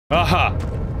Aha!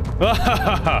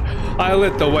 I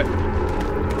lit the way.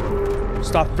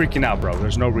 Stop freaking out, bro.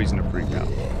 There's no reason to freak out.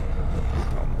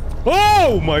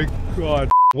 Oh my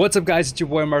god. What's up, guys? It's your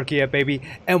boy Markyfbaby,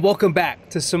 and welcome back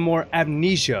to some more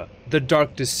Amnesia, The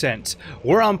Dark Descent.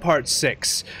 We're on part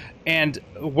 6, and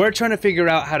we're trying to figure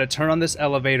out how to turn on this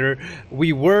elevator.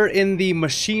 We were in the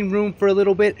machine room for a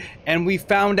little bit, and we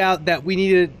found out that we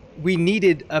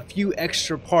needed a few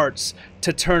extra parts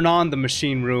to turn on the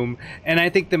machine room, and I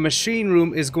think the machine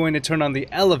room is going to turn on the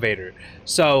elevator.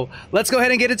 So let's go ahead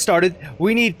and get it started.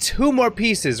 We need 2 more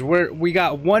pieces. We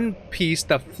got 1 piece,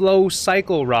 the flow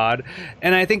cycle rod,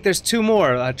 and I think there's 2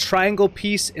 more, a triangle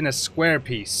piece and a square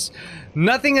piece.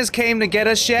 Nothing has came to get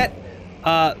us yet,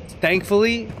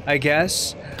 thankfully, I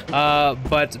guess,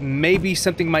 but maybe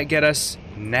something might get us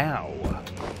now.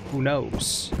 Who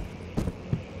knows?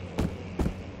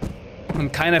 I'm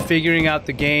kind of figuring out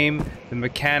the game, the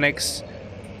mechanics.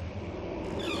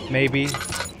 Maybe.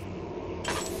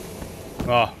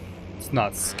 Oh, it's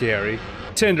not scary.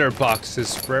 Tinder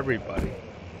boxes for everybody.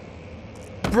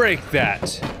 Break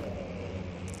that.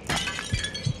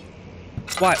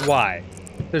 Why?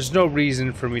 There's no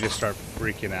reason for me to start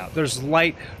freaking out. There's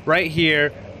light right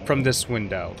here from this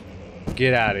window.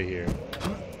 Get out of here.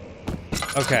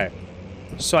 Okay.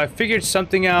 So I figured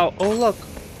something out. Oh, look.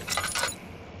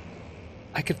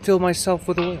 I could fill myself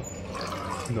with oil.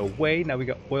 No way, now we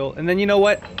got oil. And then you know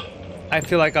what? I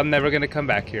feel like I'm never gonna come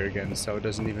back here again, so it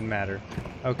doesn't even matter.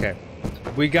 Okay.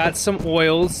 We got some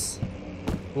oils.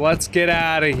 Let's get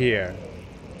out of here.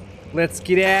 Let's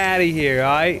get out of here,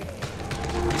 alright?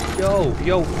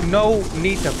 Yo, no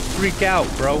need to freak out,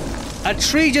 bro. A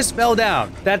tree just fell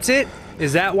down. That's it?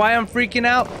 Is that why I'm freaking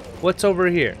out? What's over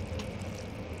here?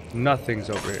 Nothing's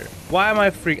over here. Why am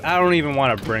I freak? I don't even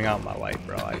want to bring out my light,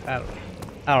 bro.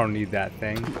 I don't need that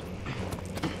thing.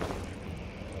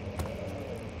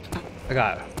 I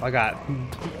got.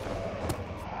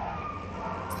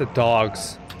 It's the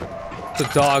dogs. The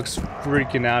dog's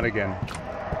freaking out again.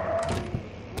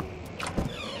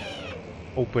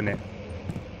 Open it.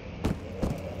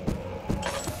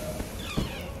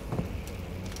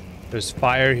 There's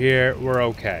fire here. We're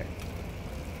okay.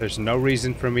 There's no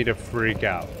reason for me to freak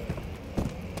out.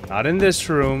 Not in this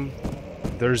room.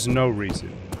 There's no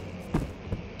reason.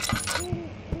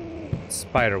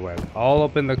 Spiderweb. All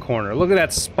up in the corner. Look at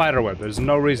that spiderweb. There's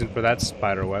no reason for that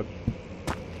spiderweb.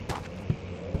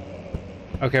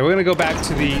 Okay, we're gonna go back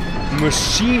to the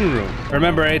machine room.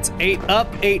 Remember, it's 8 up,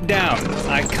 8 down.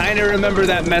 I kind of remember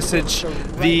that message.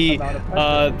 The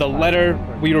letter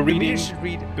we were reading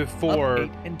before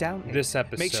this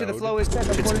episode. Make sure the flow is.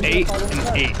 It's 8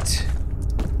 and 8.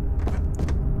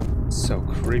 So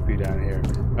creepy down here.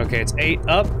 Okay, it's 8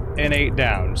 up and 8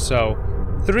 down. So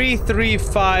 3 3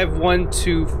 5 1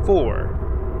 2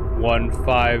 4 1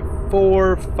 5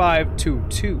 4 5 2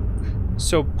 2.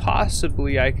 So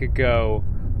possibly I could go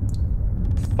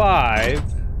 5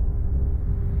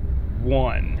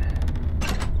 1.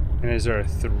 And is there a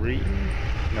 3?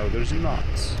 No, there's not.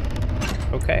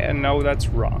 Okay, and no, that's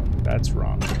wrong. That's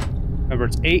wrong. Remember,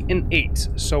 it's 8 and 8.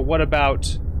 So what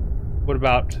about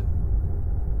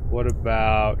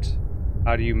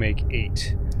how do you make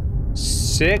 8?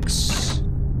 6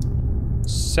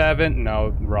 7,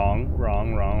 no, wrong.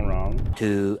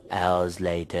 2 hours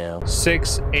later.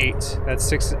 6 8. That's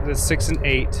 6 and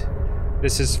 8.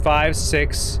 This is 5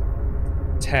 6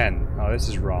 10. Oh, this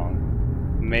is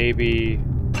wrong. Maybe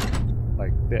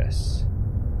like this.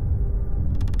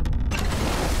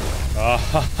 Ah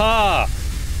ha ha!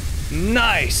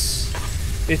 Nice!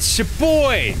 It's your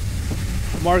boy!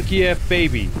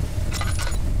 Markyfbaby.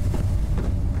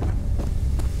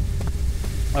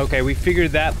 Okay, we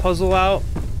figured that puzzle out.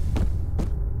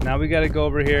 Now we gotta go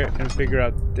over here and figure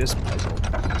out this puzzle.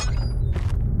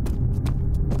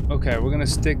 Okay, we're gonna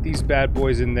stick these bad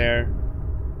boys in there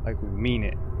like we mean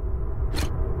it.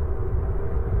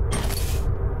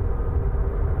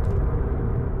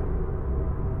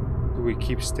 Do we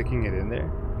keep sticking it in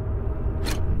there?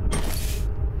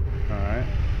 Alright.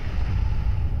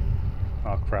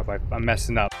 Oh crap, I'm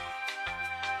messing up.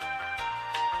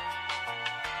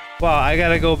 Wow, I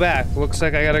gotta go back. Looks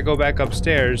like I gotta go back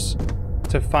upstairs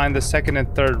to find the 2nd and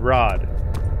 3rd rod.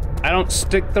 I don't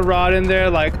stick the rod in there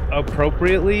like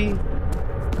appropriately.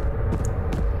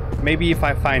 Maybe if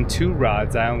I find 2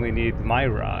 rods, I only need my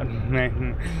rod.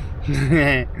 I'm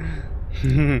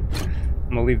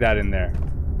gonna leave that in there.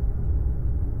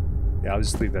 Yeah, I'll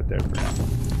just leave that there for now.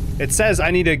 It says I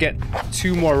need to get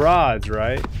 2 more rods,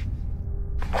 right?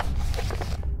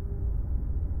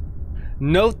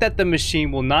 Note that the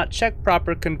machine will not check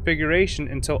proper configuration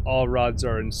until all rods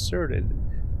are inserted.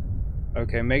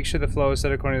 Okay, make sure the flow is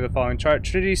set according to the following chart.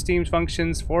 Trinity steam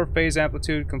functions, 4-phase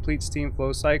amplitude, complete steam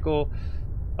flow cycle.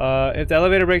 If the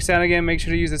elevator breaks down again, make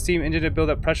sure to use the steam engine to build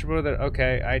up pressure.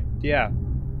 Okay, yeah.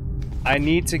 I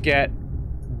need to get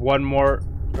one more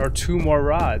or two more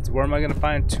rods. Where am I gonna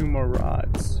find two more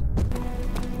rods?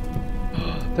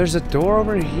 There's a door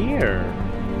over here.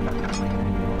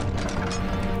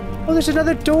 Oh, there's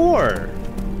another door.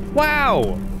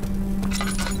 Wow.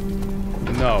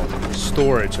 No,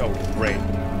 storage. Oh, great.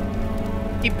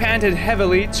 He panted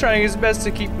heavily, trying his best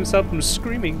to keep himself from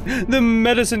screaming. The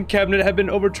medicine cabinet had been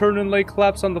overturned and lay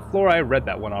collapsed on the floor. I read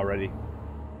that one already.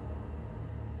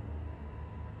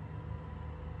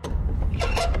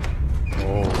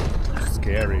 Oh,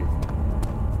 scary.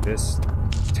 This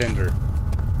Tinder.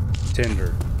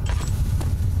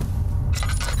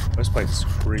 This place is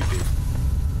creepy.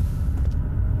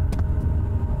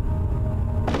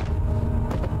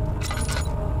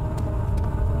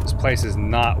 This place is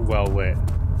not well lit.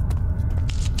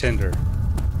 Tinder.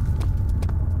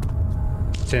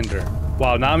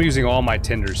 Wow, now I'm using all my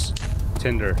Tinders.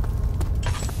 Tinder.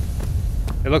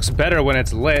 It looks better when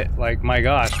it's lit. Like, my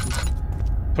gosh.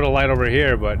 Put a light over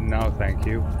here, but no, thank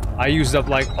you. I used up,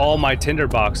 like, all my Tinder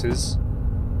boxes.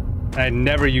 I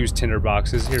never use Tinder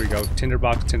boxes. Here we go. Tinder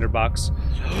box.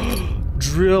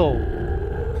 Drill.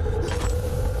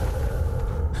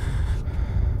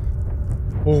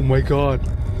 Oh my god.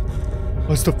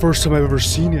 That's the first time I've ever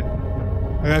seen it.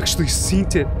 I actually seen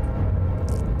it.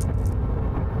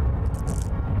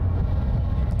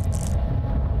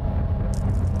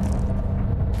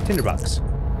 Tinderbox.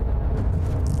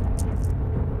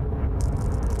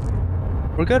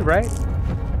 We're good, right?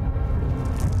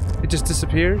 It just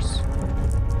disappears?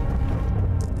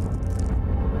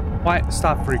 Why?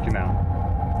 Stop freaking out.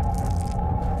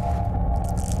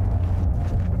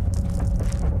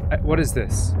 What is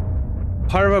this?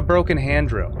 Part of a broken hand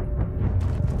drill.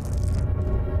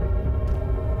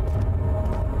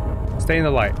 Stay in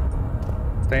the light.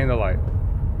 Stay in the light.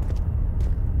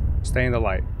 Stay in the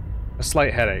light. A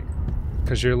slight headache.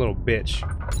 Because you're a little bitch.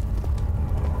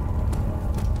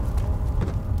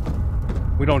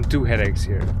 We don't do headaches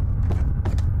here.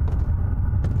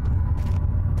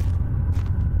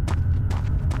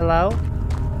 Hello?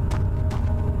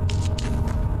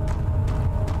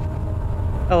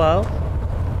 Hello?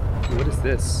 What is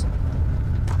this?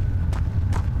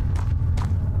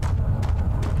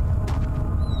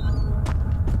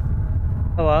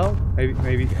 Hello?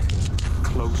 Maybe.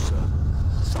 Closer,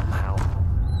 somehow.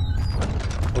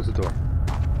 Close the door.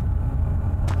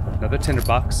 Another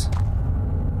tinderbox.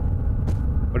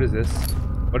 What is this?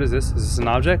 What is this? Is this an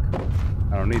object?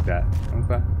 I don't need that.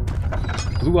 Okay.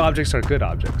 Blue objects are good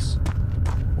objects.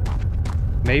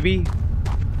 Maybe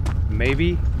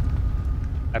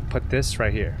I put this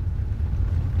right here.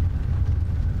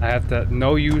 I have to,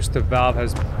 no use, the valve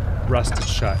has rusted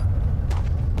shut.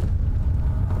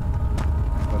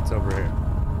 What's over here?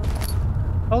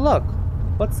 Oh look,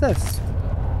 what's this?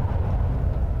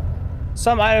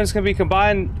 Some items can be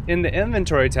combined in the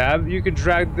inventory tab. You can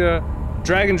drag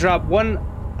and drop one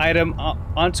item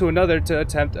onto another to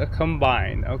attempt a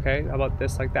combine. Okay, how about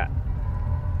this like that?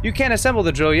 You can't assemble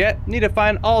the drill yet. Need to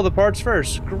find all the parts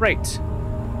first. Great,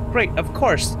 of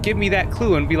course. Give me that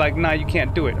clue and be like, nah, you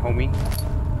can't do it, homie.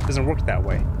 Doesn't work that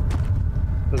way.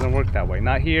 Doesn't work that way.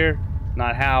 Not here,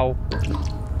 not how.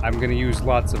 I'm gonna use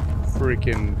lots of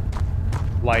freaking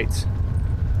light.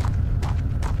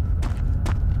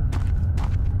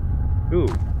 Ooh.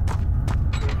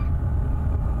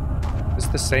 Is this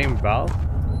the same valve?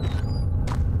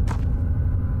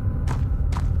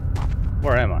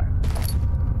 Where am I?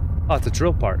 Oh, it's a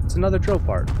drill part. It's another drill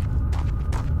part.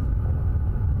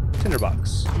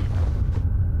 Tinderbox.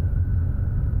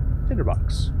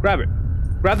 Tinderbox. Grab it.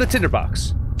 Grab the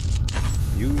tinderbox.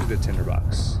 Use the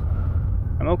tinderbox.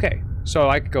 I'm okay. So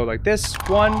I could go like this.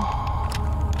 One.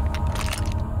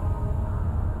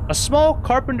 A small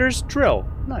carpenter's drill.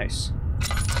 Nice.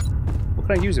 What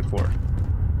can I use it for?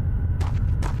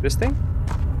 This thing?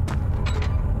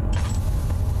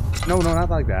 No, not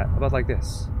like that. How about like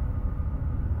this?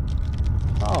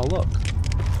 Oh, look.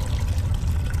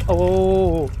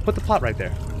 Oh, put the pot right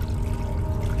there.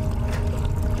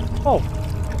 Oh,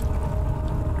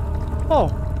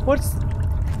 what's...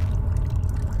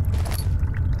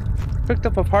 Picked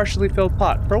up a partially filled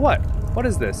pot. For what? What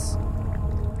is this?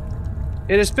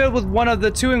 It is filled with one of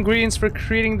the two ingredients for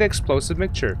creating the explosive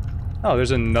mixture. Oh,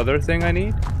 there's another thing I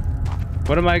need?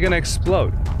 What am I gonna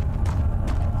explode?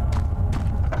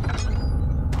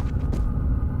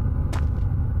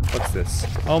 What's is this?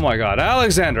 Oh my god.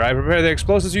 Alexander, I prepare the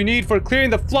explosives you need for clearing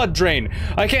the flood drain.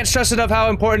 I can't stress enough how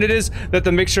important it is that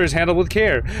the mixture is handled with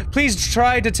care. Please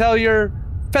try to tell your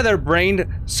feather-brained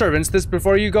servants this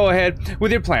before you go ahead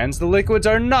with your plans. The liquids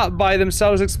are not by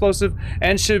themselves explosive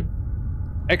and should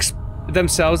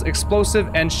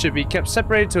be kept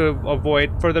separated to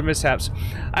avoid further mishaps.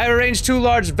 I arranged 2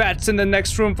 large vats in the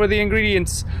next room for the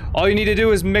ingredients. All you need to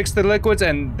do is mix the liquids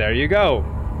and there you go.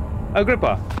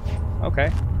 Agrippa. Okay.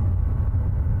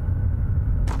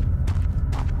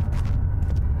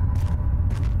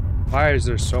 Why is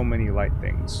there so many light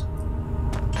things?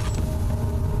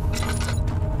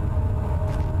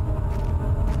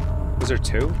 Was there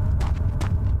 2?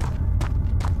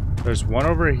 There's one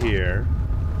over here.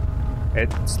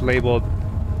 It's labeled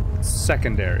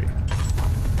secondary.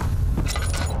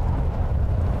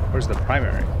 Where's the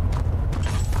primary?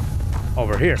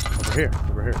 Over here, over here,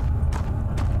 over here.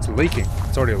 It's leaking.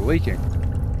 It's already leaking.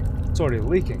 It's already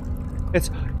leaking.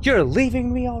 You're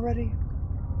leaving me already?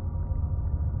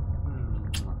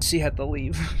 She had to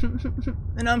leave.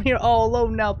 And I'm here all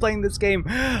alone now playing this game.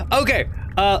 Okay,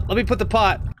 let me put the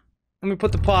pot. Let me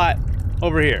put the pot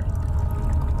over here.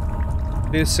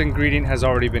 This ingredient has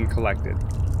already been collected.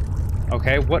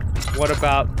 Okay, what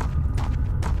about...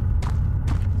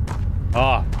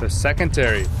 Ah, the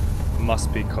secondary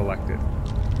must be collected.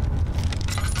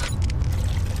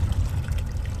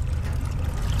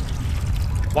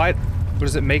 Why? What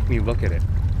does it make me look at it?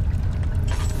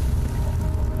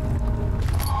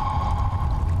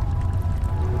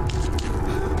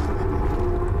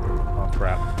 Oh,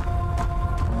 crap.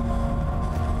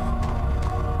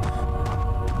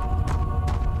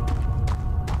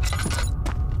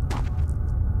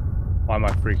 Why am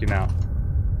I freaking out?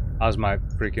 How's my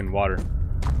freaking water?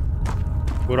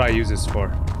 What do I use this for?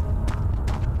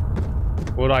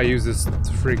 What do I use this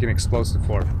freaking explosive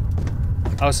for?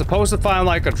 I was supposed to find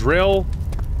like a drill.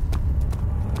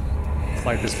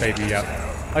 Light this baby up.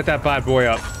 Light that bad boy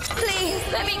up. Please,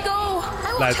 let me go.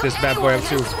 Light this bad boy up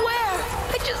too.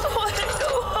 I just want to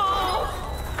go home.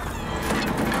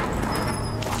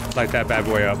 Light that bad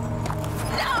boy up. No!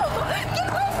 Get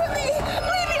away from me!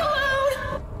 Leave me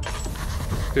alone!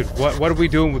 Dude, what are we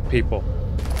doing with people?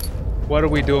 What are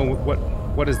we doing with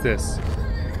what is this?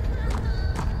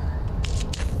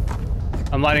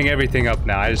 I'm lighting everything up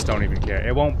now. I just don't even care.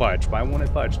 It won't budge. Why won't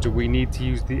it budge? Do we need to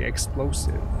use the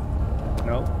explosive?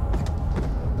 No.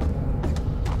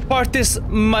 Part this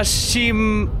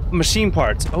machine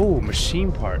parts. Oh,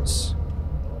 machine parts.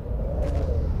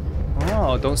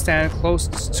 Oh, don't stand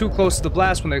too close to the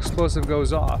blast when the explosive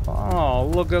goes off. Oh,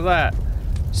 look at that.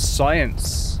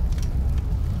 Science.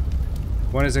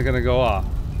 When is it gonna go off?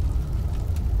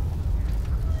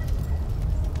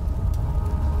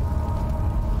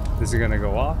 Is it gonna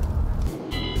go off?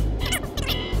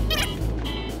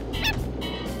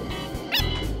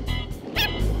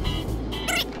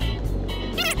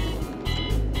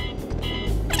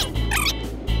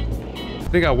 I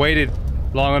think I waited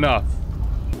long enough.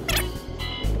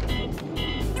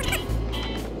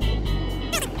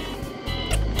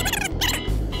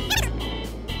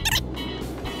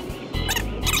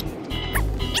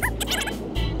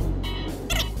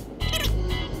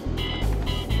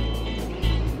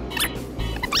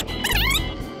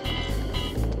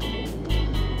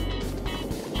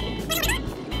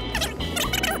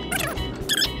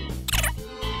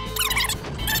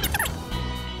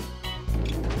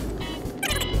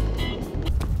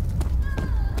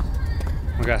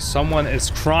 Someone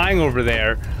is crying over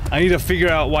there. I need to figure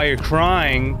out why you're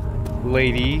crying,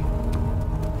 lady.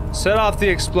 Set off the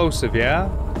explosive, yeah?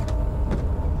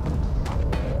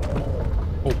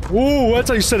 Oh, whoa, that's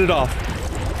how you set it off.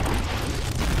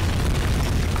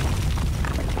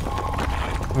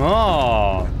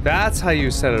 Oh, that's how you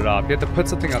set it off. You have to put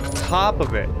something on top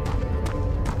of it.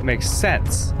 Makes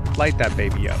sense. Light that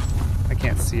baby up. I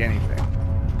can't see anything.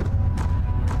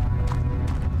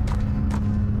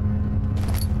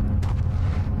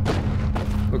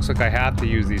 Looks like I have to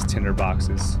use these tinder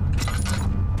boxes.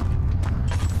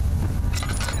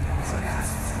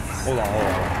 Hold on, hold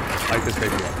on. Light this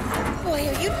baby up. Why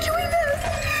are you doing this?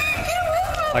 Get away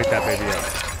from Light that me. baby up.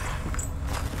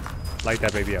 Light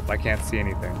that baby up. I can't see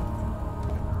anything.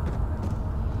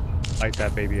 Light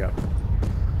that baby up.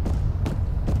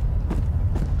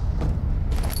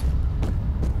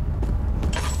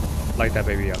 Light that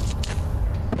baby up.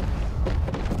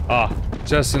 Ah,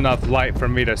 just enough light for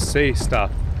me to see stuff.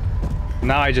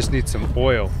 Now I just need some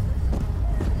oil.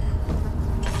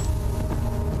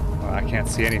 Oh, I can't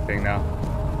see anything now.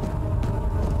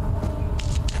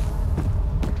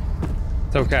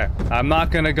 It's okay. I'm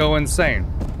not gonna go insane.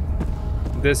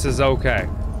 This is okay.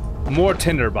 More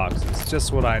tinder boxes.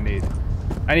 Just what I need.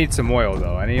 I need some oil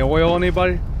though. Any oil,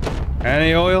 anybody?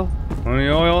 Any oil? Any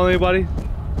oil, anybody?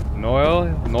 No oil?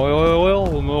 No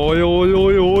oil? No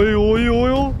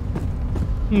oil?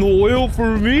 No oil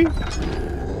for me?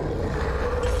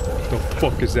 The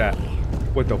fuck is that?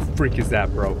 What the freak is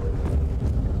that, bro?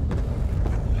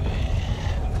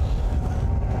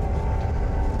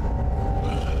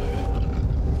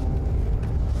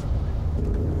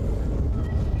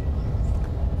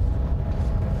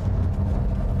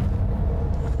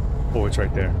 Oh, it's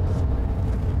right there.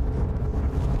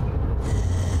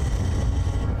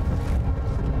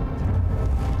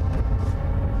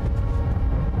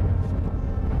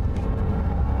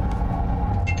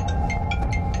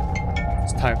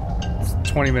 It's time. It's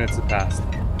 20 minutes have passed.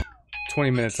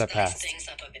 20 minutes have passed.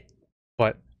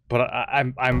 But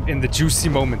I'm in the juicy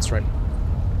moments right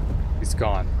now. He's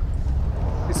gone.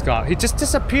 He's gone. He just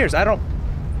disappears. I don't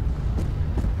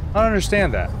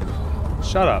understand that.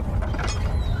 Shut up.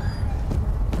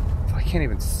 I can't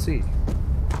even see.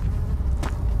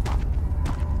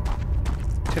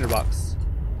 Tinderbox.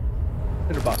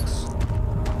 Tinderbox.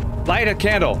 Light a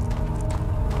candle.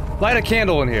 Light a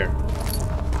candle in here.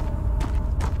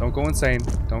 Don't go insane.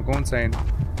 Don't go insane.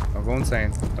 Don't go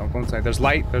insane. Don't go insane. There's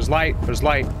light. There's light. There's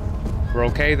light. We're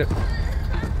okay.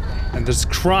 And there's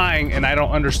crying, and I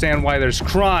don't understand why there's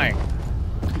crying.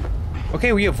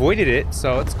 Okay, we avoided it,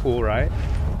 so it's cool, right?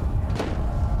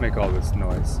 Make all this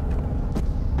noise.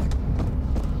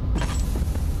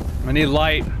 I need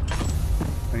light.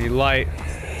 I need light.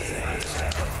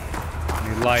 I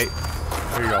need light.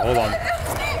 There you go. Hold on.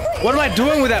 What am I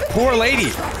doing with that poor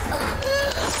lady?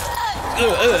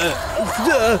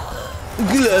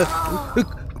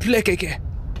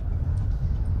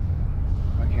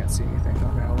 I can't see anything.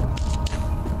 Okay, hold on.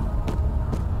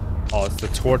 Oh, it's the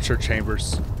torture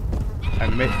chambers. I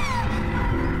made.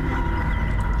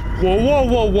 Whoa, whoa,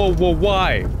 whoa, whoa, whoa!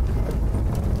 Why?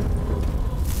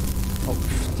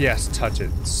 Yes, touch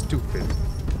it. Stupid.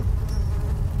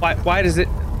 Why does it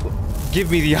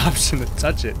give me the option to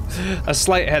touch it? A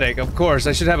slight headache, of course.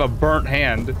 I should have a burnt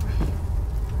hand.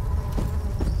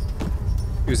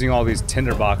 Using all these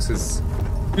tinder boxes.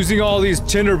 Using all these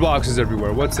tinder boxes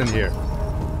everywhere. What's in here?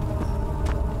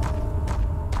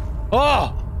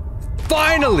 Oh!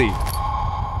 Finally!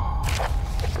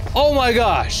 Oh my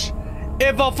gosh!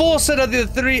 If a full set of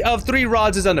three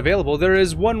rods is unavailable, there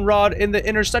is one rod in the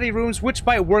inner study rooms which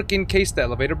might work in case the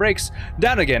elevator breaks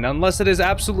down again. Unless it is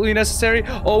absolutely necessary,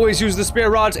 always use the spare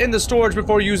rods in the storage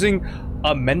before using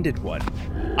a mended one.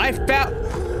 I found...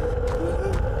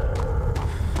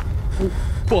 Oh,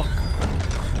 fuck.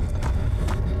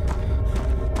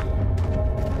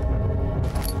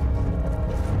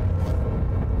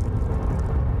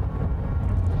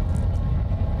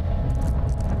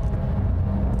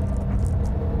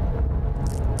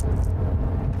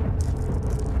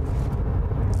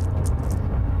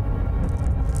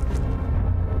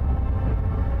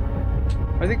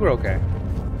 I think we're okay.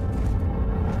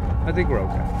 I think we're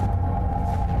okay.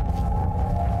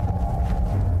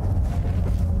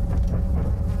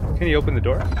 Can you open the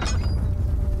door?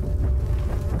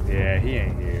 Yeah, he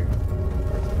ain't here.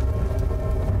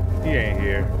 He ain't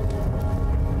here.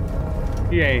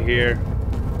 He ain't here.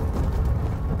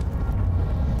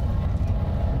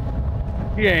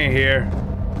 He ain't here.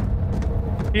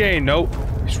 He ain't, nope.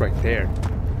 He's right there.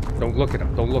 Don't look at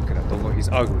him. Don't look at him. Don't look. He's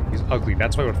ugly. He's ugly.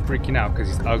 That's why we're freaking out, because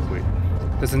he's ugly.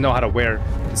 Doesn't know how to wear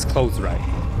his clothes right.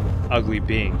 Ugly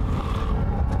being.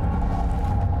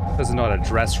 Doesn't know how to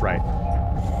dress right.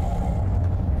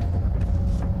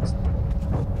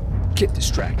 Get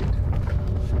distracted.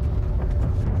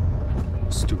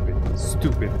 Stupid.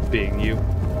 Stupid being, you.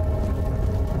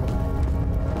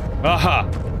 Aha!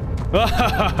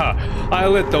 Aha! I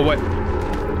lit the way.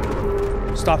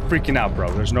 Stop freaking out,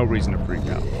 bro. There's no reason to freak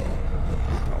out.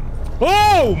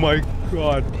 Oh my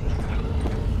god.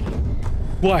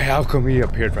 Why? How come he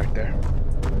appeared right there?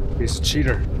 He's a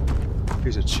cheater.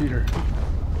 He's a cheater.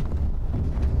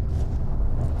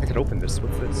 I can open this.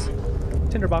 What's this?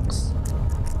 Tinderbox.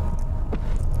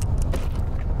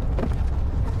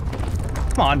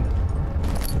 Come on.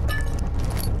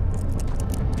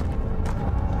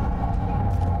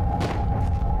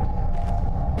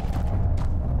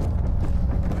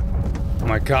 Oh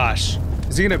my gosh.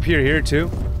 Is he gonna appear here too?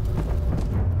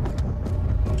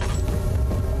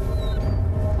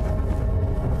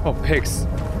 Oh, pigs.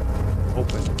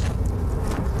 Open.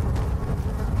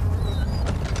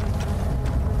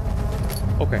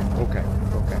 Okay, okay,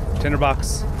 okay.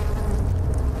 Tinderbox.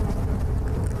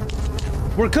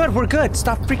 We're good, we're good.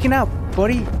 Stop freaking out,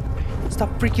 buddy.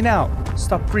 Stop freaking out.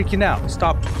 Stop freaking out.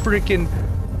 Stop freaking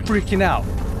freaking out.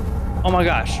 Oh my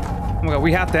gosh. Oh my god,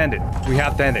 we have to end it. We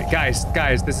have to end it. Guys,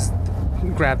 this is...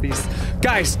 Grab these.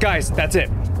 Guys, that's it.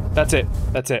 That's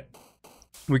it.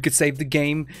 We could save the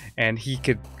game, and he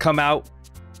could come out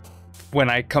when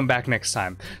I come back next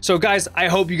time. So guys, I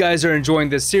hope you guys are enjoying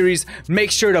this series. Make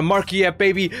sure to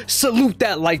Markyfbaby, salute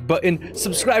that like button,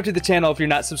 subscribe to the channel if you're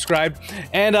not subscribed,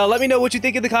 and let me know what you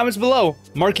think in the comments below.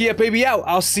 Markyfbaby out.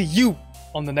 I'll see you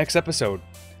on the next episode.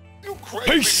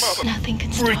 Peace. Nothing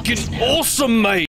can stop us Freaking now. awesome, mate.